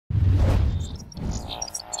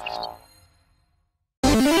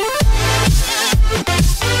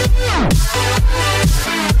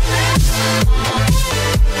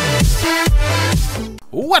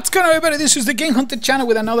What's going on, everybody? This is the TheGameHuntah channel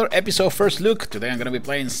with another episode first look. Today I'm going to be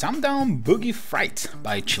playing Sundown Boogie Frights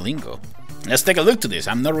by Chillingo. Let's take a look to this.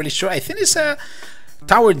 I'm not really sure. I think it's a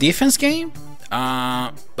tower defense game.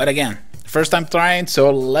 But again, first time trying, so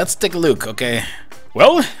let's take a look, okay?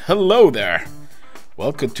 Well, hello there.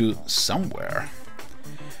 Welcome to somewhere.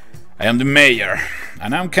 I am the mayor,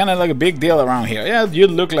 and I'm kind of like a big deal around here. Yeah, you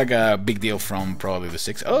look like a big deal from probably the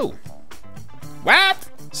 6th. Oh, what?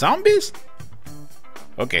 Zombies?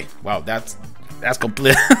 Okay, wow, that's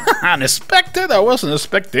completely unexpected. I wasn't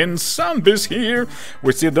expecting zombies here.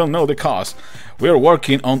 We still don't know the cause. We are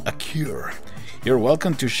working on a cure. You're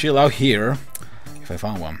welcome to chill out here. If I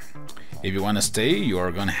found one. If you want to stay, you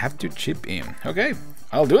are gonna have to chip in. Okay,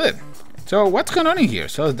 I'll do it. So what's going on in here?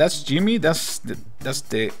 So that's Jimmy. That's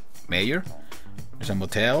the mayor. There's a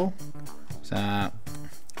motel.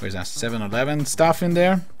 Where's that 7-Eleven stuff in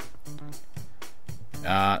there?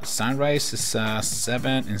 Sunrise is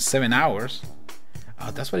 7 hours.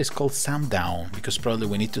 That's what it's called, Sundown, because probably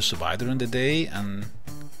we need to survive during the day and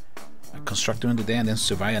construct during the day and then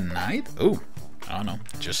survive at night. Oh, I don't know,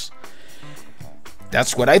 just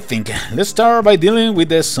that's what I think. Let's start by dealing with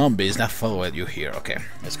the zombies that follow you here. Okay,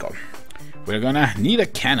 let's go. We're gonna need a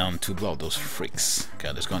cannon to blow those freaks.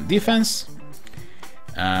 Okay, let's go on defense.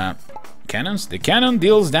 Cannons. The cannon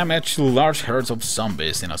deals damage to large herds of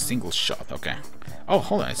zombies in a single shot. Okay. Oh,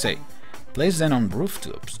 hold on, I say, place them on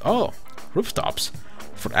rooftops. Oh, rooftops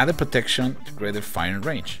for added protection to greater firing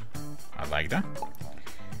range. I like that.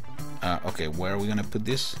 Okay, where are we gonna put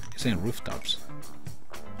this? It's saying rooftops.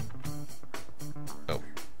 Oh,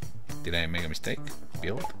 did I make a mistake?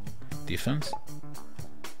 Build, defense.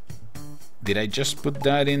 Did I just put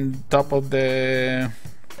that in top of the?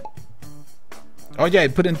 Oh yeah, I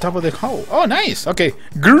put it in top of the hole. Oh, nice. Okay,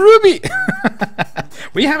 groovy.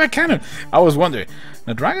 We have a cannon. I was wondering.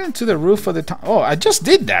 Now drag it to the roof of the town. Oh, I just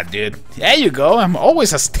did that, dude. There you go. I'm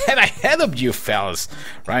always a step ahead of you fellas.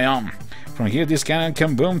 Right on. From here, this cannon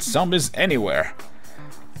can boom zombies anywhere.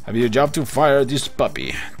 Have your job to fire this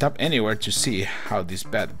puppy. Tap anywhere to see how this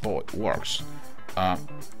bad boy works.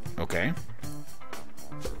 Okay.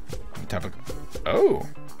 Tap it. Oh.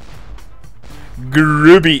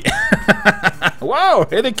 Groovy. Wow,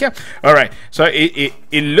 here they come. Alright, so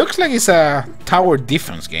it looks like it's a tower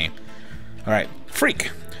defense game. Alright, freak.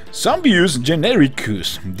 Zombie use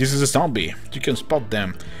genericus. This is a zombie. You can spot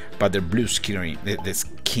them by their blue skin. The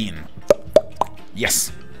skin.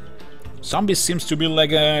 Yes. Zombies seems to be like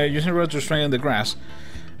using roads restraint in the grass.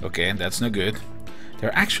 Okay, that's no good.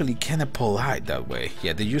 They're actually kinda polite that way.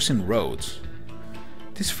 Yeah, they're using roads.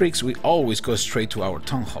 These freaks will always go straight to our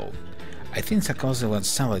tongue hole. I think it's a cause of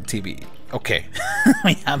satellite TV. Okay,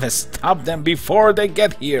 we have to stop them before they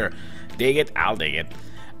get here. Dig it, I'll dig it.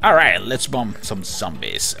 Alright, let's bomb some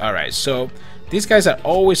zombies. Alright, so these guys are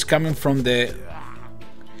always coming from the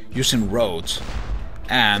using roads,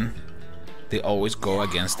 and they always go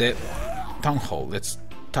against the tongue hole. Let's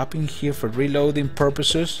tap in here for reloading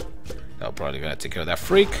purposes. I'm probably gonna take care of that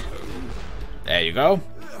freak. There you go.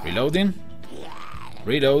 Reloading.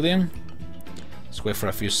 Reloading. Let's wait for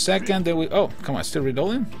a few seconds. Then we. Oh, come on, still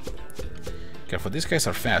reloading. Careful, these guys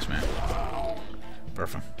are fast, man.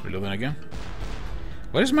 Perfect. Reloading again.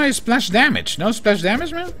 What is my splash damage? No splash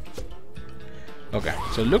damage, man? Okay,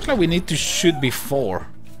 so it looks like we need to shoot before.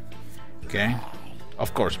 Okay,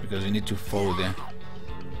 of course, because we need to follow the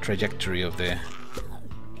trajectory of the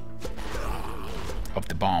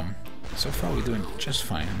bomb. So far, we're doing just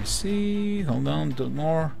fine. Let me see. Hold on, do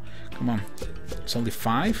more. Come on. It's only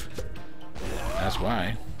 5. That's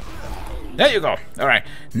why. There you go. Alright.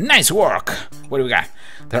 Nice work. What do we got?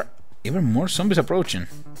 There are even more zombies approaching.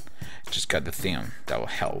 Just got the thing that will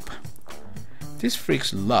help. These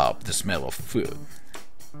freaks love the smell of food.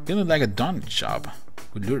 Feeling like a donut shop.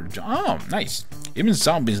 Oh, nice. Even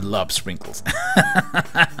zombies love sprinkles.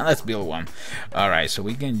 Let's build one. Alright, so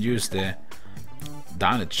we can use the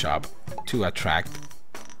donut shop to attract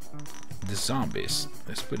the zombies.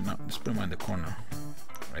 Let's put them in the corner.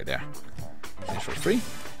 Right there. Finish for free.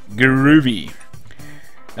 Groovy.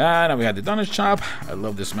 Now we have the donut shop. I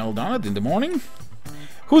love the smell of donut in the morning.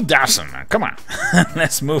 Who doesn't, man? Come on.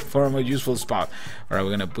 Let's move for a more useful spot. Alright,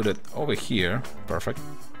 we're gonna put it over here. Perfect.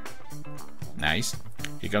 Nice.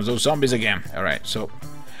 Here comes those zombies again. Alright, so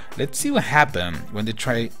let's see what happens when they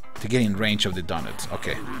try to get in range of the donuts.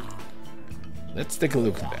 Okay. Let's take a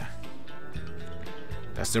look at that.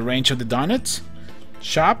 That's the range of the donuts.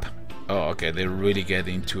 Shop. Oh, okay, they really get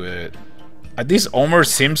into it. Are these Homer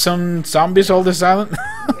Simpson zombies all of a sudden?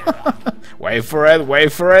 Wait for it,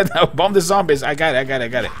 wait for it. Bomb the zombies. I got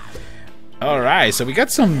it. Alright, so we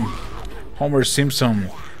got some Homer Simpson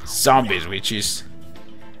zombies, which is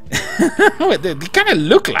They kind of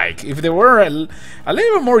look like, if they were a little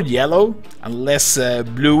bit more yellow and less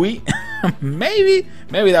bluey, maybe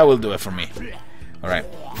that will do it for me. All right,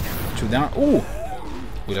 2 down. Ooh,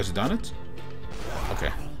 we just done it.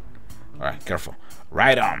 Okay. All right, careful.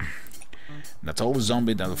 Right on. That's all the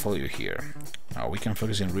zombie that will follow you here. Now we can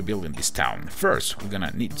focus on rebuilding this town. First, we're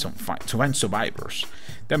gonna need to find survivors.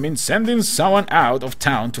 That means sending someone out of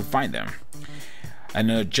town to find them.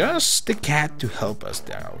 And just the cat to help us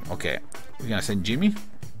down. Okay, we're gonna send Jimmy.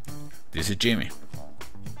 This is Jimmy.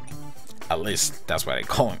 At least that's what I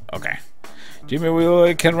call him. Okay.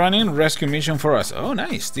 Jimmy can run in rescue mission for us. Oh,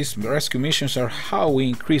 nice. These rescue missions are how we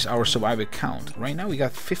increase our survivor count. Right now we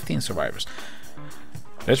got 15 survivors.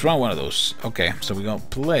 Let's run one of those. Okay, so we're gonna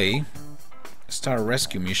play start a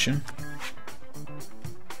rescue mission.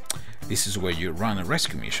 This is where you run a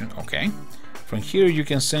rescue mission. Okay. From here you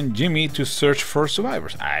can send Jimmy to search for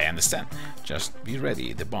survivors. I understand. Just be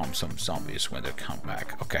ready to bomb some zombies when they come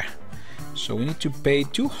back. Okay. So we need to pay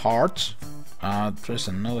 2 hearts. There's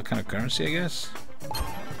another kind of currency, I guess.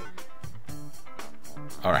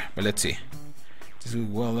 Alright, but let's see. This will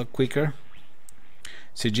go a lot quicker.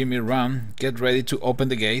 See Jimmy run. Get ready to open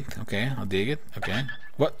the gate. Okay, I'll dig it. Okay.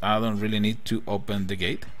 What? I don't really need to open the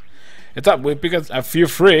gate. It's up. We pick up a few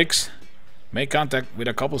freaks. Make contact with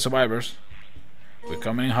a couple survivors. We're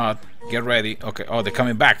coming in hot. Get ready. Okay. Oh, they're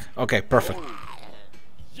coming back. Okay, perfect.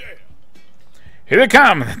 Here they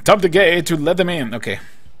come. Top the gate to let them in. Okay.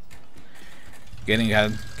 Getting.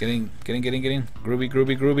 Groovy.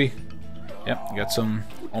 Yep. Got some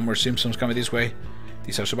Homer Simpsons coming this way.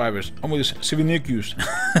 These are survivors. Almost Civinicus.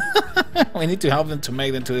 We need to help them to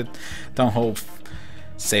make them to the town hall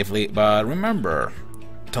safely. But remember,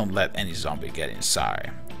 don't let any zombie get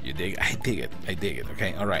inside. You dig? I dig it.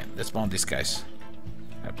 Okay. All right. Let's bomb these guys.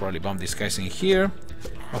 I'll probably bomb these guys in here.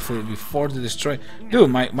 Hopefully before they destroy. Dude,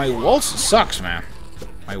 my wolf sucks, man.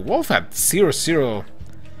 My wolf had 0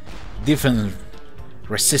 defense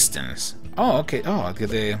resistance. Oh, okay. Oh, I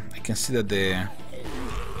can see that the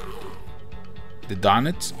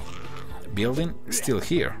donut building is still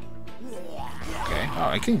here. Okay. Oh,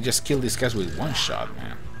 I can just kill these guys with 1 shot,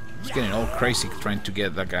 man. It's getting all crazy trying to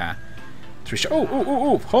get like a 3 shot.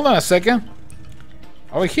 Oh! Hold on a second.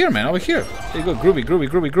 Over here, man. Over here. There you go.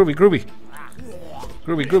 Groovy.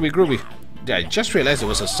 Yeah, I just realized there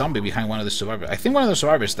was a zombie behind one of the survivors. I think one of the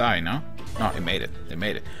survivors died, no? No, he made it. They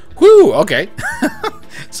made it. Whoo! Okay.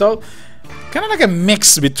 So, kind of like a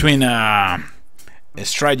mix between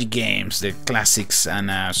strategy games, the classics,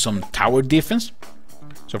 and some tower defense.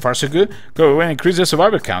 So far, so good. Go away and increase the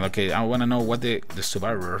survivor count. Okay, I want to know what the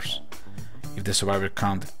survivors, if the survivor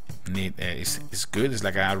count is good. It's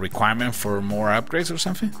like a requirement for more upgrades or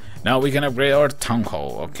something. Now we can upgrade our town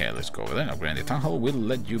hall. Okay, let's go over there. Upgrade the town hall will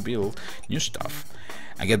let you build new stuff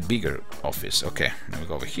and get bigger office. Okay, now we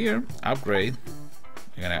go over here. Upgrade.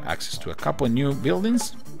 You're gonna have access to a couple new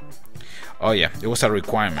buildings. Oh yeah, it was a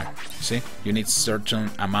requirement. See, you need certain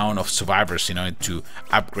amount of survivors in order to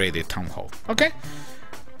upgrade the town hall. Okay.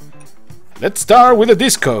 Let's start with a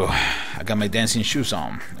disco. I got my dancing shoes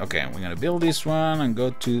on. Okay, we're gonna build this one and go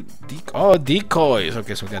to decoys.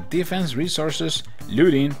 Okay, so we got defense, resources,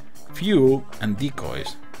 looting, fuel, and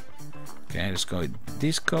decoys. Okay, let's go with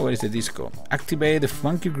disco. What is the disco? Activate the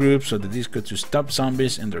funky groups of the disco to stop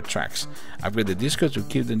zombies in their tracks. Upgrade the disco to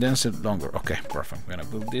keep the dancer longer. Okay, perfect. We're gonna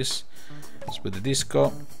build this. Let's put the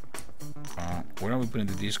disco. Where are we putting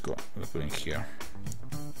the disco? We're putting it here.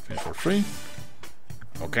 Finish for free.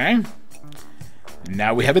 Okay.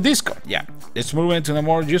 Now we have a disco. Yeah, let's move into a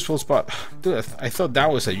more useful spot. Dude, I thought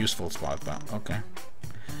that was a useful spot, but okay.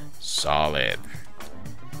 Solid.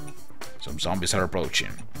 Some zombies are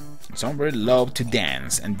approaching. Zombies love to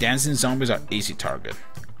dance, and dancing zombies are easy target.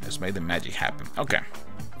 Let's make the magic happen. Okay.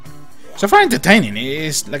 So far entertaining.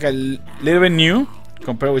 It's like a little bit new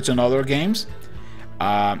compared with some other games.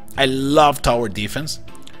 I love tower defense.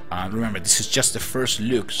 Remember, this is just the first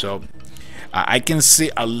look, so I can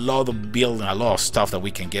see a lot of building, a lot of stuff that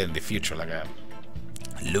we can get in the future, like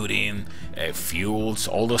looting, fuels,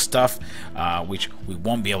 all those stuff, which we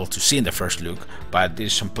won't be able to see in the first look, but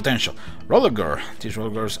there's some potential. Roller girl, these roller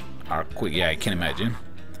girls are quick. Yeah, I can imagine.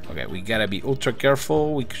 Okay, we gotta be ultra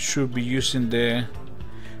careful. We should be using the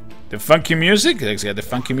funky music. Let's get the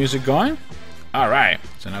funky music going. All right,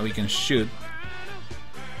 so now we can shoot.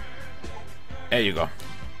 There you go.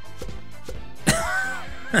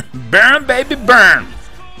 Burn, baby, burn!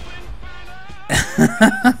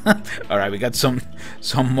 Alright, we got some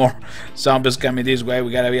more zombies coming this way.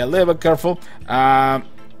 We gotta be a little bit careful. I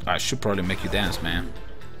should probably make you dance, man.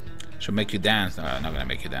 Should make you dance. No, I'm not gonna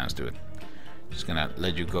make you dance, dude. Just gonna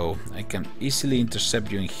let you go. I can easily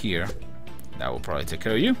intercept you in here. That will probably take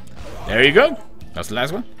care of you. There you go. That's the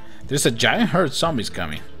last one. There's a giant herd of zombies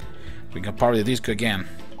coming. We can power the disco again.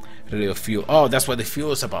 A little fuel. Oh, that's what the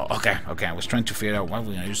fuel is about. Okay, okay. I was trying to figure out what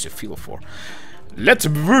we're gonna use the fuel for. Let's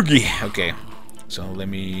boogie. Okay. So let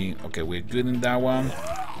me. Okay, we're good in that one.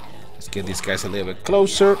 Let's get these guys a little bit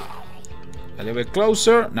closer. A little bit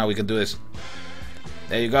closer. Now we can do this.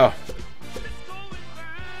 There you go.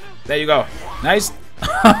 There you go. Nice.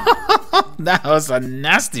 That was a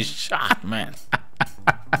nasty shot, man.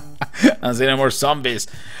 I'm seeing more zombies.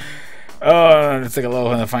 Oh, let's take a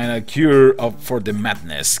look and find a cure for the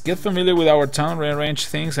madness. Get familiar with our town, rearrange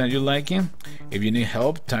things and you like it. If you need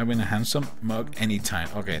help, type in a handsome mug anytime.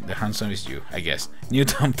 Okay, the handsome is you, I guess. New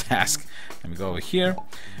town task. Let me go over here.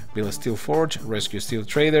 Build a steel forge, rescue steel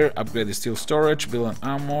trader, upgrade the steel storage, build an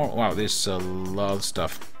armor. Wow, there's a lot of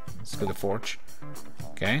stuff. Let's go to the forge.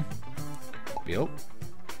 Okay. Build.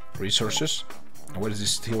 Resources. And what is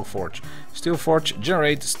this steel forge? Steel forge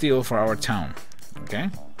generate steel for our town. Okay.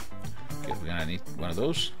 Okay, we're gonna need one of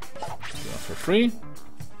those. For free.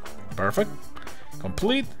 Perfect.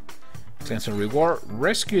 Complete. Claims a reward.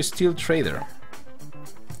 Rescue steel trader.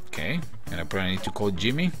 Okay. And I probably need to call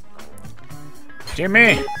Jimmy.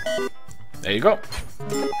 Jimmy! There you go.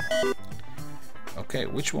 Okay,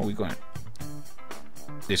 which one are we going?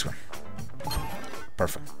 This one.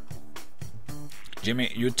 Perfect.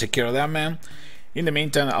 Jimmy, you take care of that, man. In the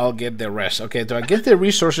meantime, I'll get the rest. Okay, do I get the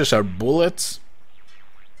resources are bullets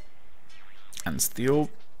and steel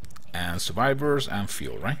and survivors and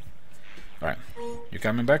fuel, right? Alright, you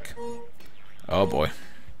coming back? Oh boy.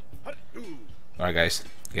 Alright guys,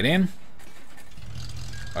 get in.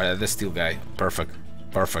 Alright, the steel guy. Perfect.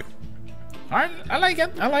 Perfect. Alright, I like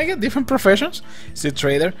it. I like it. Different professions. Steel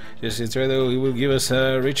trader. Just steel trader, he will give us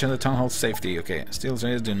a reach in the town hall safety. Okay, steel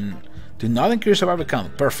traders do not increase survivor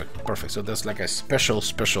count. Perfect. Perfect. So that's like a special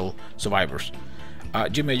survivors.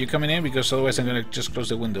 Jimmy, are you coming in? Because otherwise I'm gonna just close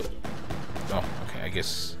the window. Oh, okay, I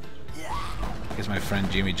guess my friend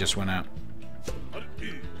Jimmy just went out.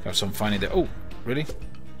 Have some fun in there. Oh, really?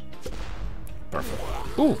 Perfect.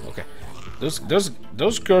 Ooh, okay.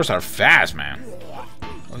 Those girls are fast, man.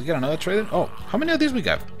 Oh, we got another trader? Oh, how many of these we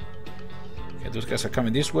got? Okay, those guys are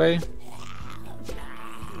coming this way.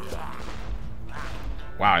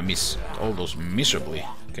 Wow, I missed all those miserably.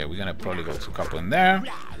 Okay, we're gonna probably go to a couple in there.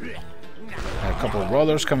 A couple of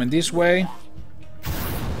rollers coming this way.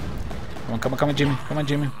 Come on, Jimmy. Come on,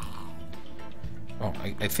 Jimmy. Oh,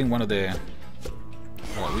 I think one of the...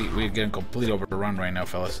 Oh, we're getting completely overrun right now,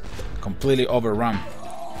 fellas. Completely overrun.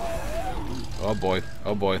 Oh boy,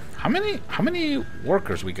 oh boy. How many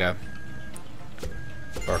workers we got?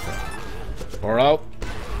 Perfect. Pour out.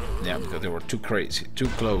 Yeah, because they were too crazy, too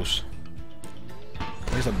close.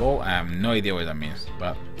 Where's the ball? I have no idea what that means,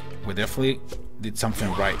 but we definitely did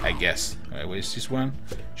something right, I guess. Alright, where's this one?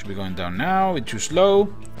 Should be going down now. It's too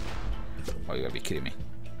slow. Oh, you gotta be kidding me.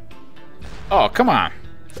 Oh, come on.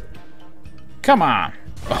 Come on.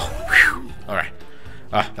 Oh, alright.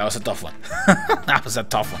 That was a tough one. That was a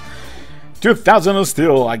tough one. 2,000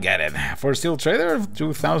 steel, I get it. For steel trader,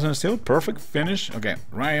 2,000 steel, perfect finish. Okay,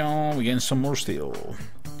 right on, we get some more steel.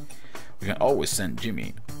 We can always send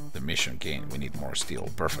Jimmy the mission gain. We need more steel,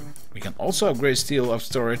 perfect. We can also upgrade steel of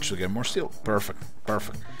storage to get more steel, perfect,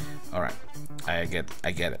 perfect. All right, I get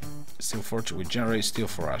it. Steel forge will generate steel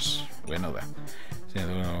for us. We know that. So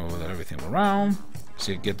everything around.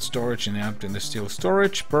 So you get storage in the steel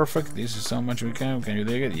storage. Perfect. This is how much we can. Can you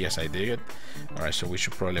dig it? Yes, I dig it. Alright, so we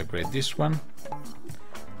should probably upgrade this one.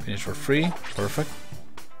 Finish for free. Perfect.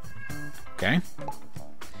 Okay.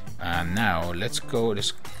 And now let's go.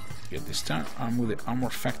 Let's get this done. Armor the armor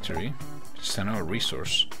factory. Just another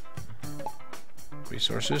resource.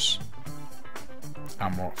 Resources.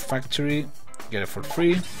 Armor factory. Get it for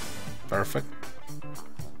free. Perfect.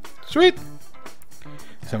 Sweet.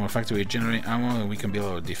 Thermal factory generate ammo and we can build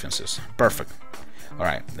our defenses. Perfect.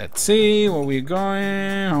 Alright, let's see where we're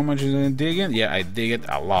going. How much is it digging? Yeah, I dig it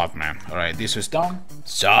a lot, man. Alright, this is done.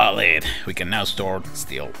 Solid. We can now store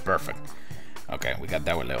steel. Perfect. Okay, we got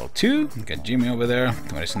that one level 2. We got Jimmy over there.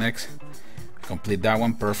 What is next? Complete that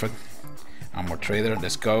one. Perfect. Armor trader.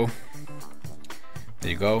 Let's go.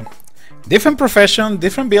 There you go. Different profession,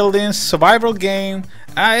 different buildings, survival game.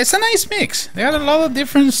 It's a nice mix. They got a lot of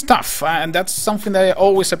different stuff, and that's something that I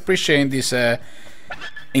always appreciate in this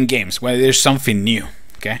in games when there's something new.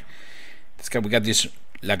 Okay, we got this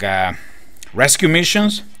like rescue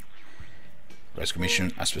missions. Rescue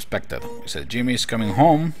mission as expected. We said Jimmy's coming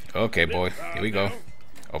home. Okay, boy, here we go.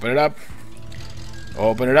 Open it up.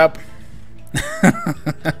 Open it up.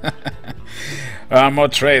 Armor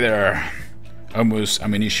trader. Almost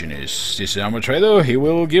ammunition is. This is armor trader. He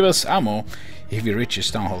will give us ammo if he reaches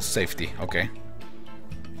town hall safety. Okay.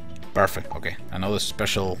 Perfect. Okay. Another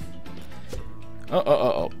special.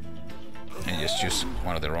 Oh. I just used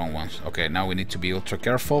one of the wrong ones. Okay, now we need to be ultra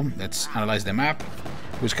careful. Let's analyze the map.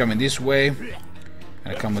 Who's coming this way?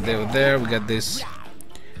 Gonna come with there. We got this.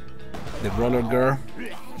 The roller girl.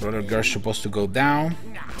 Roller girl's supposed to go down.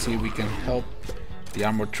 Let's see if we can help the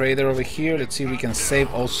armor trader over here. Let's see if we can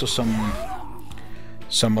save also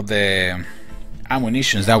some of the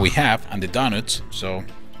ammunitions that we have and the donuts. So,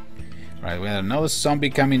 right, we have another zombie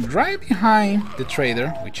coming right behind the trader,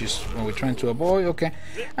 which is what we're trying to avoid. Okay,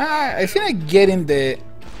 I think I'm getting the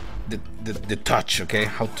touch. Okay,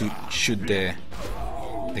 how to shoot the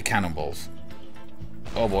cannonballs.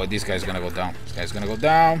 Oh boy, this guy's gonna go down. This guy's gonna go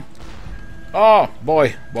down. Oh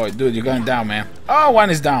boy, dude, you're going down, man. Oh, one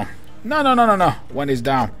is down. No. One is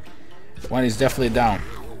down. One is definitely down.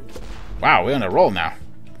 Wow, we're on a roll now.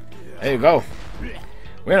 There you go.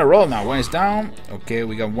 We're on a roll now. One is down. Okay,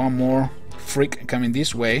 we got one more freak coming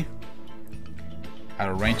this way. Out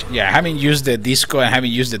of range. Yeah, I haven't used the disco. I haven't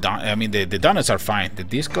used the the donuts are fine. The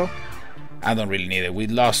disco, I don't really need it. We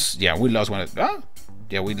lost. Yeah, we lost one of. Oh,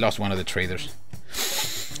 yeah, we lost one of the traders.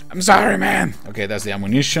 I'm sorry, man. Okay, that's the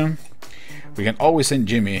ammunition. We can always send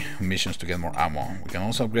Jimmy missions to get more ammo. We can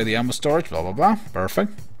also upgrade the ammo storage. Blah blah blah.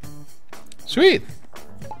 Perfect. Sweet.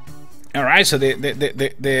 All right, so the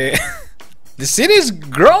the city is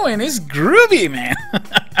growing. It's groovy, man.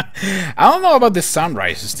 I don't know about the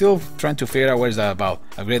sunrise. Still trying to figure out what is that about.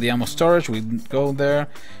 Upgrade the ammo storage. We go there,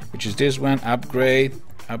 which is this one. Upgrade.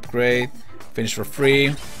 Finish for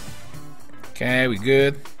free. Okay, we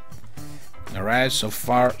good. All right, so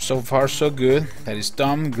far so good. That is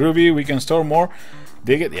done. Groovy. We can store more.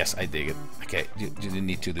 Dig it? Yes, I dig it. Okay,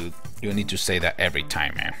 you need to say that every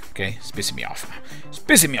time, man. Okay, it's pissing me off. It's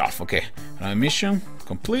pissing me off. Okay, another mission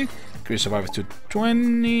complete. Increase survivors to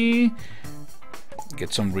 20.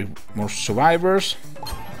 Get some more survivors.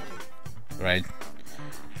 Right,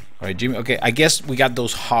 Jimmy. Okay, I guess we got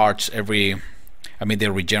those hearts every. I mean,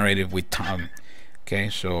 they're regenerated with time. Okay,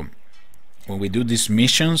 so when we do these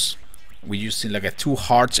missions, we use like a 2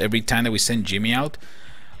 hearts every time that we send Jimmy out.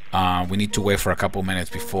 We need to wait for a couple minutes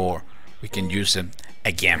before we can use them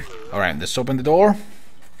again. Alright, let's open the door.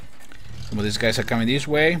 Some of these guys are coming this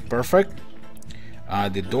way. Perfect.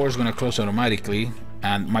 The door is gonna close automatically.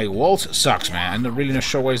 And my walls sucks, man. I'm not really not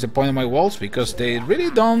sure what is the point of my walls, because they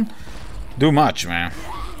really don't do much, man.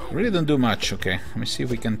 Really don't do much. Okay, let me see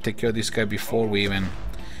if we can take care of this guy before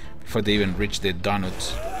they even reach the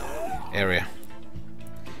donuts area.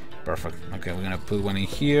 Perfect. Okay, we're gonna put one in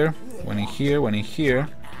here, one in here, one in here.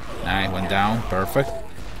 Nice, went down. Perfect.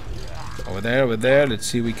 Over there. Let's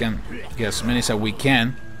see if we can get as many as we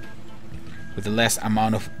can with the less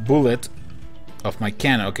amount of bullet of my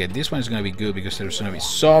cannon. Okay, this one is gonna be good because there's gonna be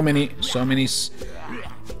so many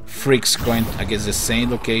freaks going against the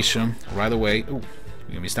same location right away. Ooh,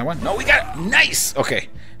 we missed that one. No, we got it. Nice. Okay,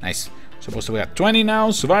 nice. Supposed to we got 20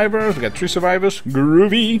 now survivors. We got 3 survivors.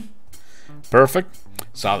 Groovy. Perfect.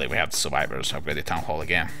 Solid. We have the survivors. Upgrade the town hall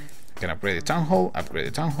again. Can upgrade the town hall. Upgrade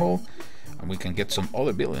the town hall. And we can get some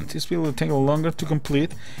other buildings. This building will take a little longer to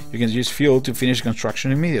complete. You can use fuel to finish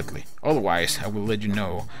construction immediately. Otherwise, I will let you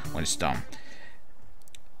know when it's done.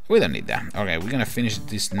 We don't need that. Okay, we're gonna finish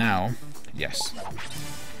this now. Yes.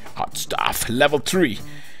 Hot stuff. Level 3.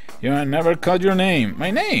 You never called your name.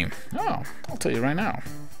 My name? Oh, I'll tell you right now.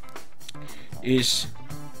 Is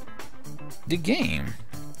the game.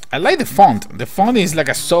 I like the font. The font is like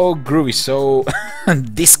a so groovy, so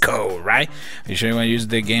disco, right? Are you sure you want to use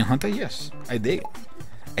the TheGameHuntah? Yes, I dig it.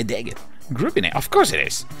 I dig it. Groovy name. Of course it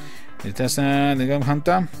is. It has the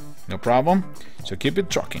TheGameHuntah. No problem. So keep it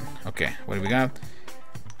trucking. Okay, what do we got?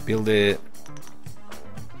 Build it.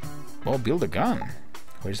 Oh, build a gun.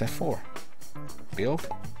 What is that for? Build.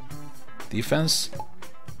 Defense.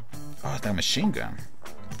 Oh, that machine gun.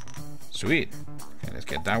 Sweet. Okay, let's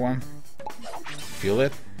get that one. Fuel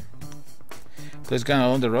it. Place gun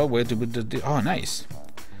on the roadway to put the. Oh, nice.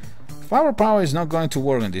 Firepower is not going to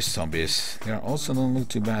work on these zombies. They also don't look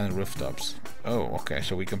too bad in rooftops. Oh, okay.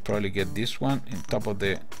 So we can probably get this one in top of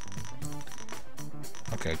the.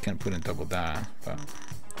 Okay, I can't put in top of that, but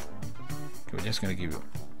okay, we're just gonna give you.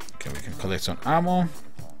 Okay, we can collect some ammo.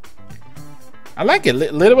 I like it.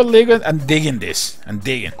 Little bit liquid. I'm digging this. I'm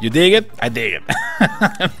digging. You dig it? I dig it.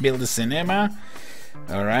 Build the cinema.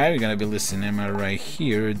 Alright, we're gonna build the cinema right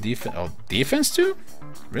here. Defense too?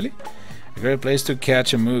 Really? A great place to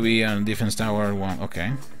catch a movie on Defense Tower 1.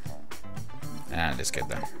 Okay. And let's get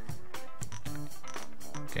that.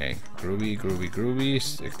 Okay,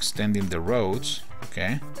 groovy. Extending the roads.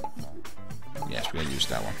 Okay. Yes, we're gonna use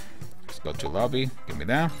that one. Let's go to lobby. Give me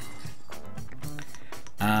that.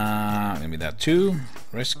 Give me that too.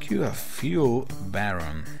 Rescue a fuel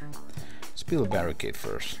baron. Let's build a barricade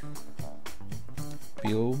first.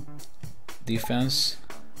 Build defense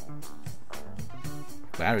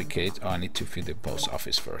barricade. Oh, I need to feed the post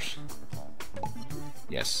office first.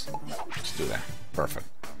 Yes, let's do that. Perfect.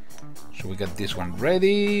 So we got this one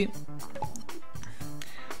ready.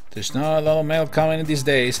 There's not a lot of mail coming in these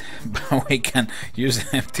days, but we can use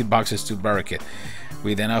empty boxes to barricade.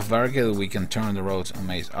 With enough barricade, we can turn the roads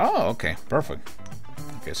amazing. Oh, okay, perfect.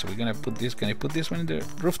 Okay, so we're gonna put this. Can I put this one in the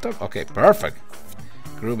rooftop? Okay, perfect.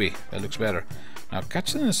 Groovy, that looks better. Now,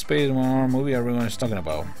 catching the space more movie everyone is talking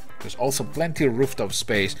about. There's also plenty of rooftop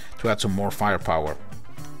space to add some more firepower.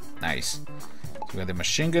 Nice. So we got the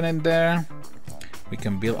machine gun in there. We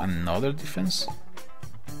can build another defense.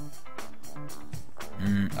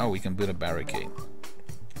 Oh, we can build a barricade.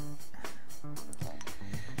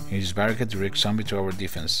 Use barricade to direct zombie to our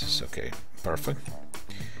defenses. Okay, perfect.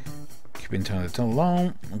 Keep turning the tunnel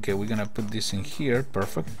long. Okay, we're gonna put this in here.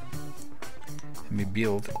 Perfect. Let me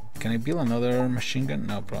build. Can I build another machine gun?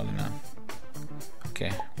 No, probably not.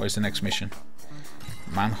 Okay, where's the next mission?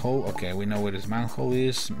 Manhole. Okay, we know where this manhole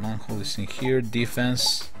is. Manhole is in here.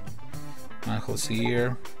 Defense. Manhole's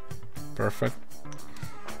here. Perfect.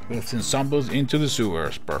 Lifting zombies into the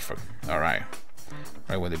sewers. Perfect. Alright.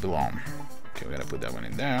 Right where they belong. Okay, we gotta put that one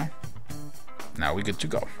in there. Now we're good to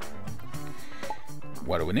go.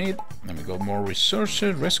 What do we need? Let me go more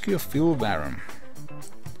resources. Rescue a fuel baron.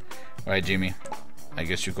 Alright, Jimmy. I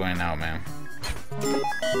guess you're going now, man.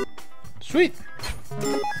 Sweet.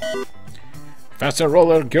 Faster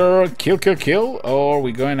roller girl. Kill, kill, kill. Or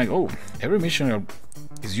we going like, oh, every mission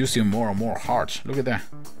is using more and more hearts. Look at that.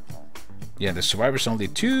 Yeah, the survivor's only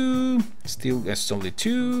 2. Steel gets only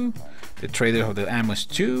 2. The trader of the ammo is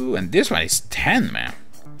 2. And this one is 10, man.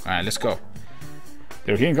 Alright, let's go.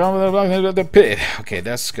 There can come with the pit. Okay,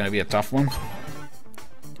 that's gonna be a tough one.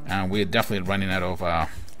 And we're definitely running out of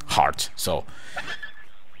hearts. So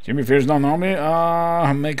Jimmy fears don't know me.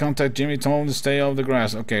 Make contact. Jimmy told him to stay off the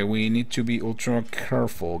grass. Okay, we need to be ultra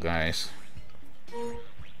careful, guys.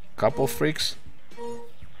 Couple freaks.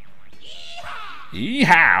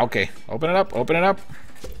 Yeehaw! Okay, open it up, open it up.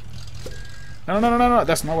 No,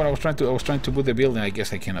 that's not what I was trying to. I was trying to boot the building. I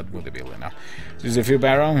guess I cannot boot the building now. This is a fuel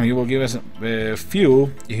baron. He will give us fuel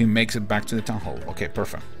if he makes it back to the town hall. Okay,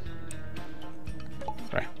 perfect.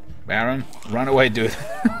 Right, Baron, run away, dude.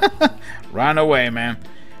 Run away, man.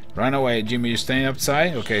 Run away, Jimmy. You staying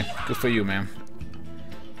outside? Okay, good for you, man.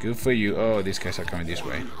 Good for you. Oh, these guys are coming this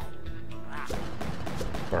way.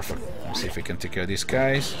 Perfect. Let's see if we can take care of these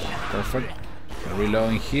guys. Perfect.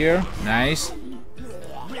 Reloading here. Nice.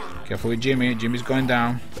 Careful with Jimmy. Jimmy's going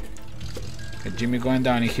down. Okay, Jimmy going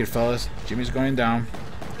down in here, fellas. Jimmy's going down.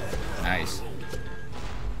 Nice.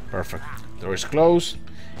 Perfect. Door is closed.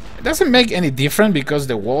 It doesn't make any difference because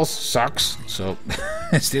the wall sucks. So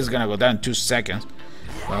it's still gonna go down in 2 seconds.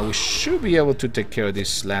 But we should be able to take care of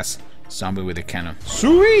this last zombie with the cannon.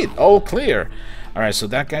 Sweet! All clear. Alright, so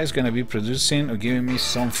that guy's gonna be producing or giving me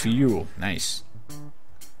some fuel. Nice.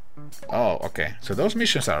 Oh, okay. So those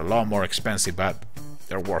missions are a lot more expensive, but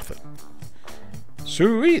they're worth it.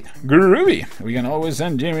 Sweet! Groovy! We can always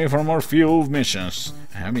send Jimmy for more fuel missions.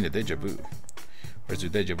 I'm in the deja vu. Where's the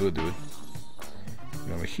deja vu, dude?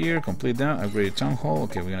 Go over here, complete that, upgrade town hall.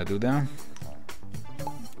 Okay, we're gonna do that.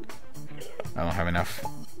 I don't have enough.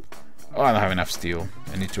 Oh, I don't have enough steel.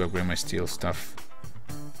 I need to upgrade my steel stuff.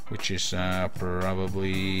 Which is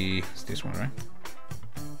probably... It's this one, right?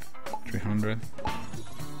 300.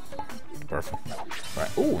 Perfect.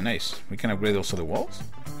 Right. Oh, nice. We can upgrade also the walls.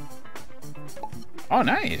 Oh,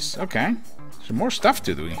 nice. Okay. Some more stuff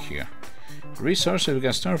to do in here. Resources. We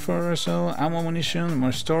got store for so ammo, munition,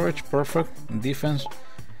 more storage. Perfect. Defense.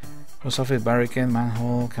 Post office, barricade,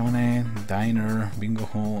 manhole, cabinet, diner, bingo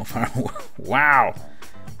hall, fire. Wow.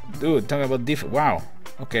 Dude, talk about defense. Wow.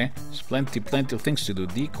 Okay. There's plenty of things to do.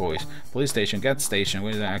 Decoys. Police station, gas station.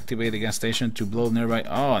 Where did I activate the gas station to blow nearby?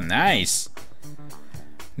 Oh, nice.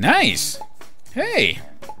 Nice! Hey!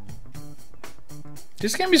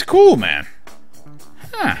 This game is cool, man!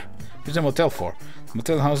 Huh. Where's the motel for? The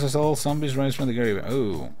motel houses all zombies raised from the graveyard.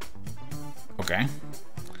 Oh. Okay.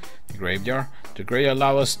 The graveyard. The graveyard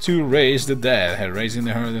allows us to raise the dead. Raising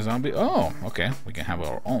the herd of the zombie. Oh, okay. We can have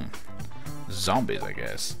our own zombies, I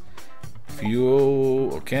guess.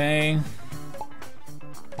 Fuel. Okay.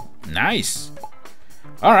 Nice!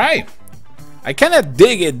 Alright! I cannot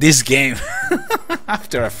dig it, this game.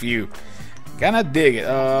 After a few. Cannot dig it.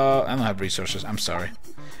 I don't have resources. I'm sorry.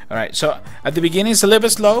 Alright, so at the beginning it's a little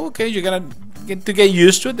bit slow. Okay, you gotta get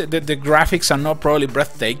used to it. The graphics are not probably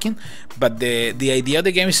breathtaking, but the idea of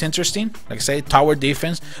the game is interesting. Like I say, tower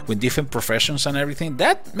defense with different professions and everything.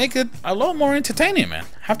 That makes it a lot more entertaining, man.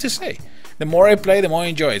 I have to say. The more I play, the more I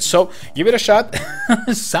enjoy it. So give it a shot.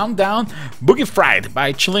 Sundown Boogie Fright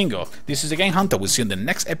by Chillingo. This is TheGameHuntah. We'll see you in the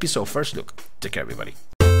next episode. First look. Take care, everybody.